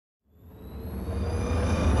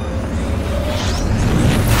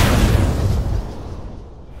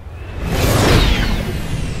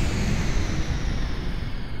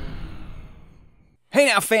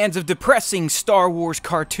Now, fans of depressing Star Wars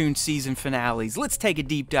cartoon season finales, let's take a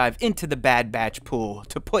deep dive into the Bad Batch pool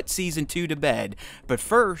to put Season 2 to bed. But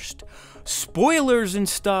first, spoilers and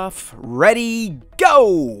stuff, ready,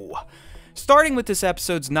 go! Starting with this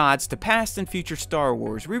episode's nods to past and future Star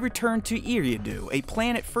Wars, we return to Eriadu, a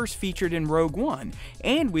planet first featured in Rogue One,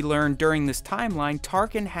 and we learn during this timeline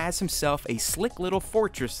Tarkin has himself a slick little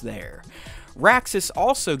fortress there. Raxus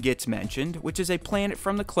also gets mentioned, which is a planet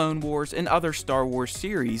from the Clone Wars and other Star Wars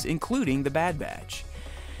series, including the Bad Batch.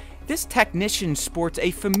 This technician sports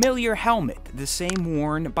a familiar helmet, the same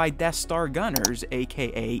worn by Death Star gunners,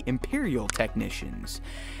 aka Imperial technicians.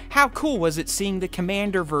 How cool was it seeing the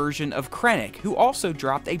commander version of Krennic, who also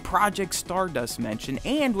dropped a Project Stardust mention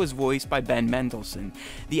and was voiced by Ben Mendelsohn,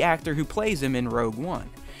 the actor who plays him in Rogue One.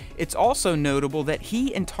 It's also notable that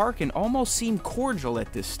he and Tarkin almost seemed cordial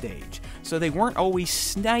at this stage, so they weren't always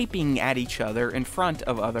sniping at each other in front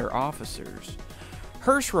of other officers.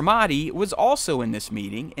 Hirsch Ramadi was also in this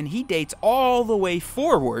meeting, and he dates all the way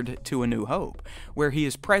forward to A New Hope, where he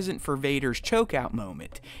is present for Vader's chokeout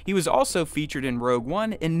moment. He was also featured in Rogue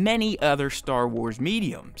One and many other Star Wars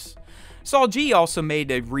mediums. Saul G also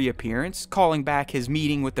made a reappearance, calling back his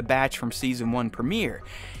meeting with the Batch from Season 1 premiere.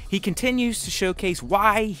 He continues to showcase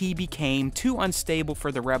why he became too unstable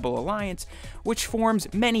for the Rebel Alliance, which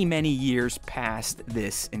forms many years past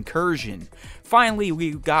this incursion. Finally,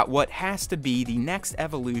 we've got what has to be the next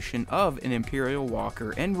evolution of an Imperial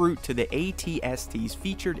Walker en route to the AT-STs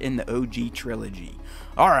featured in the OG trilogy.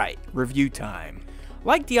 Alright, review time.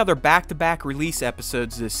 Like the other back-to-back release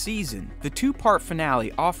episodes this season, the two-part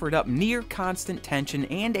finale offered up near constant tension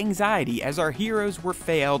and anxiety as our heroes were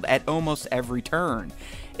failed at almost every turn.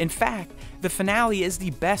 In fact, the finale is the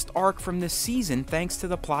best arc from this season thanks to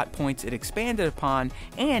the plot points it expanded upon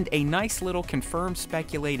and a nice little confirmed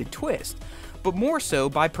speculated twist, but more so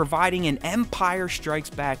by providing an Empire Strikes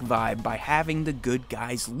Back vibe by having the good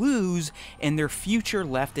guys lose and their future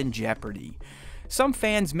left in jeopardy. Some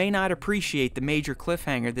fans may not appreciate the major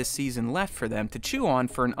cliffhanger this season left for them to chew on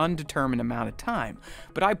for an undetermined amount of time,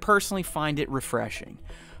 but I personally find it refreshing.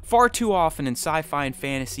 Far too often in sci-fi and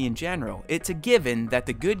fantasy in general, it's a given that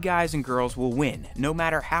the good guys and girls will win, no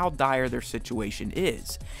matter how dire their situation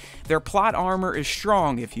is. Their plot armor is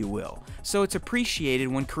strong, if you will, so it's appreciated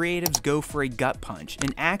when creatives go for a gut punch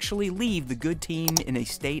and actually leave the good team in a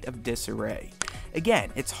state of disarray.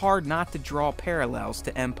 Again, it's hard not to draw parallels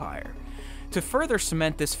to Empire. To further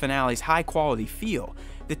cement this finale's high-quality feel,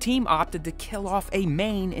 the team opted to kill off a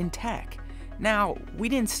main in tech. Now, we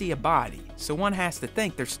didn't see a body, so one has to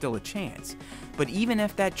think there's still a chance. But even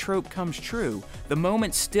if that trope comes true, the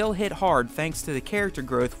moment still hit hard thanks to the character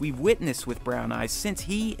growth we've witnessed with Brown Eyes since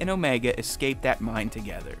he and Omega escaped that mine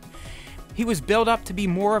together. He was built up to be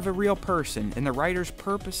more of a real person, and the writers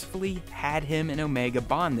purposefully had him and Omega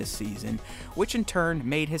bond this season, which in turn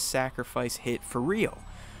made his sacrifice hit for real.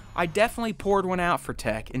 I definitely poured one out for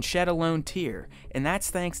Tech and shed a lone tear, and that's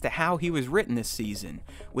thanks to how he was written this season.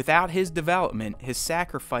 Without his development, his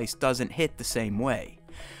sacrifice doesn't hit the same way.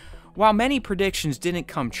 While many predictions didn't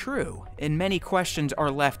come true, and many questions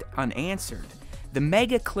are left unanswered, the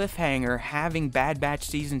mega cliffhanger having Bad Batch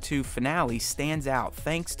Season 2 finale stands out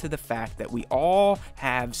thanks to the fact that we all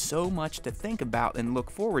have so much to think about and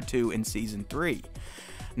look forward to in Season 3.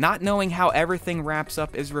 Not knowing how everything wraps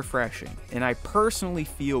up is refreshing, and I personally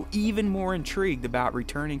feel even more intrigued about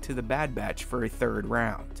returning to the Bad Batch for a third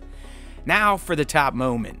round. Now for the top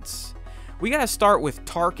moments. We gotta start with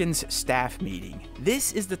Tarkin's staff meeting.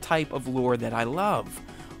 This is the type of lore that I love.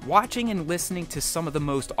 Watching and listening to some of the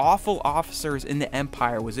most awful officers in the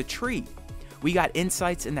Empire was a treat. We got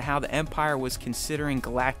insights into how the Empire was considering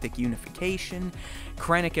galactic unification.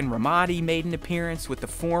 Krennic and Ramadi made an appearance, with the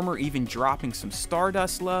former even dropping some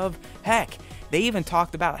Stardust love. Heck, they even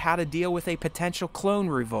talked about how to deal with a potential clone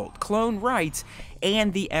revolt, clone rights,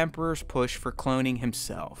 and the Emperor's push for cloning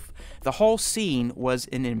himself. The whole scene was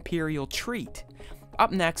an Imperial treat.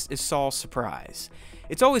 Up next is Saul's surprise.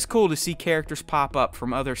 It's always cool to see characters pop up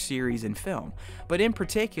from other series and film, but in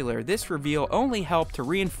particular, this reveal only helped to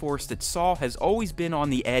reinforce that Saul has always been on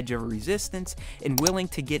the edge of resistance and willing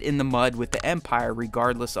to get in the mud with the Empire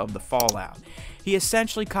regardless of the fallout. He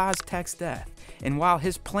essentially caused Tech's death, and while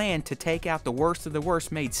his plan to take out the worst of the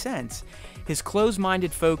worst made sense, his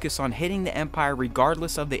closed-minded focus on hitting the Empire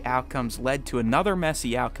regardless of the outcomes led to another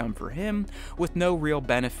messy outcome for him, with no real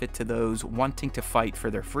benefit to those wanting to fight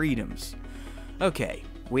for their freedoms. Okay,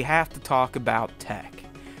 we have to talk about Tech.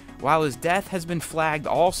 While his death has been flagged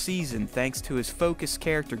all season thanks to his focused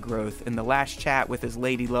character growth and the last chat with his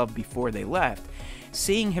lady love before they left,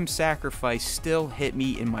 seeing him sacrifice still hit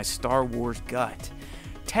me in my Star Wars gut.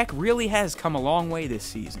 tech really has come a long way this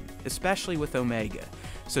season, especially with Omega.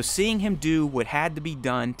 So seeing him do what had to be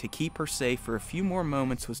done to keep her safe for a few more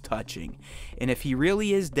moments was touching. And if he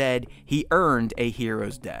really is dead, he earned a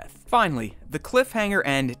hero's death. Finally, the cliffhanger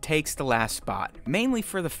end takes the last spot, mainly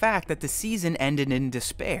for the fact that the season ended in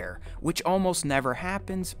despair, which almost never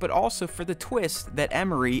happens, but also for the twist that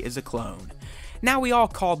Emery is a clone. Now, we all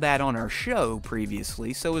called that on our show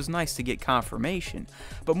previously, so it was nice to get confirmation,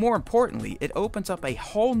 but more importantly, it opens up a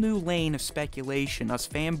whole new lane of speculation us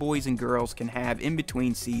fanboys and girls can have in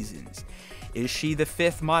between seasons. Is she the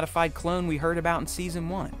 5th modified clone we heard about in Season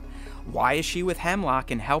 1? Why is she with Hemlock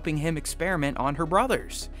and helping him experiment on her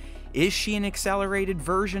brothers? Is she an accelerated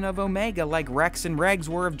version of Omega like Rex and Regs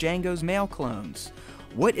were of Django's male clones?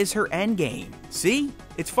 What is her endgame? See?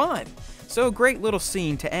 It's fun! So a great little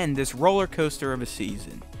scene to end this roller coaster of a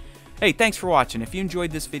season. Hey, thanks for watching. If you enjoyed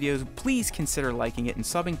this video, please consider liking it and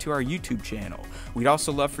subbing to our YouTube channel. We'd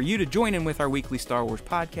also love for you to join in with our weekly Star Wars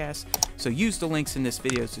podcast, so use the links in this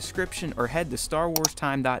video's description or head to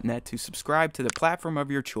StarWarsTime.net to subscribe to the platform of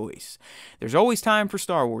your choice. There's always time for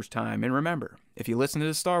Star Wars Time, and remember, if you listen to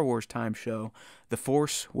the Star Wars Time show, the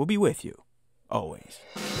Force will be with you, always.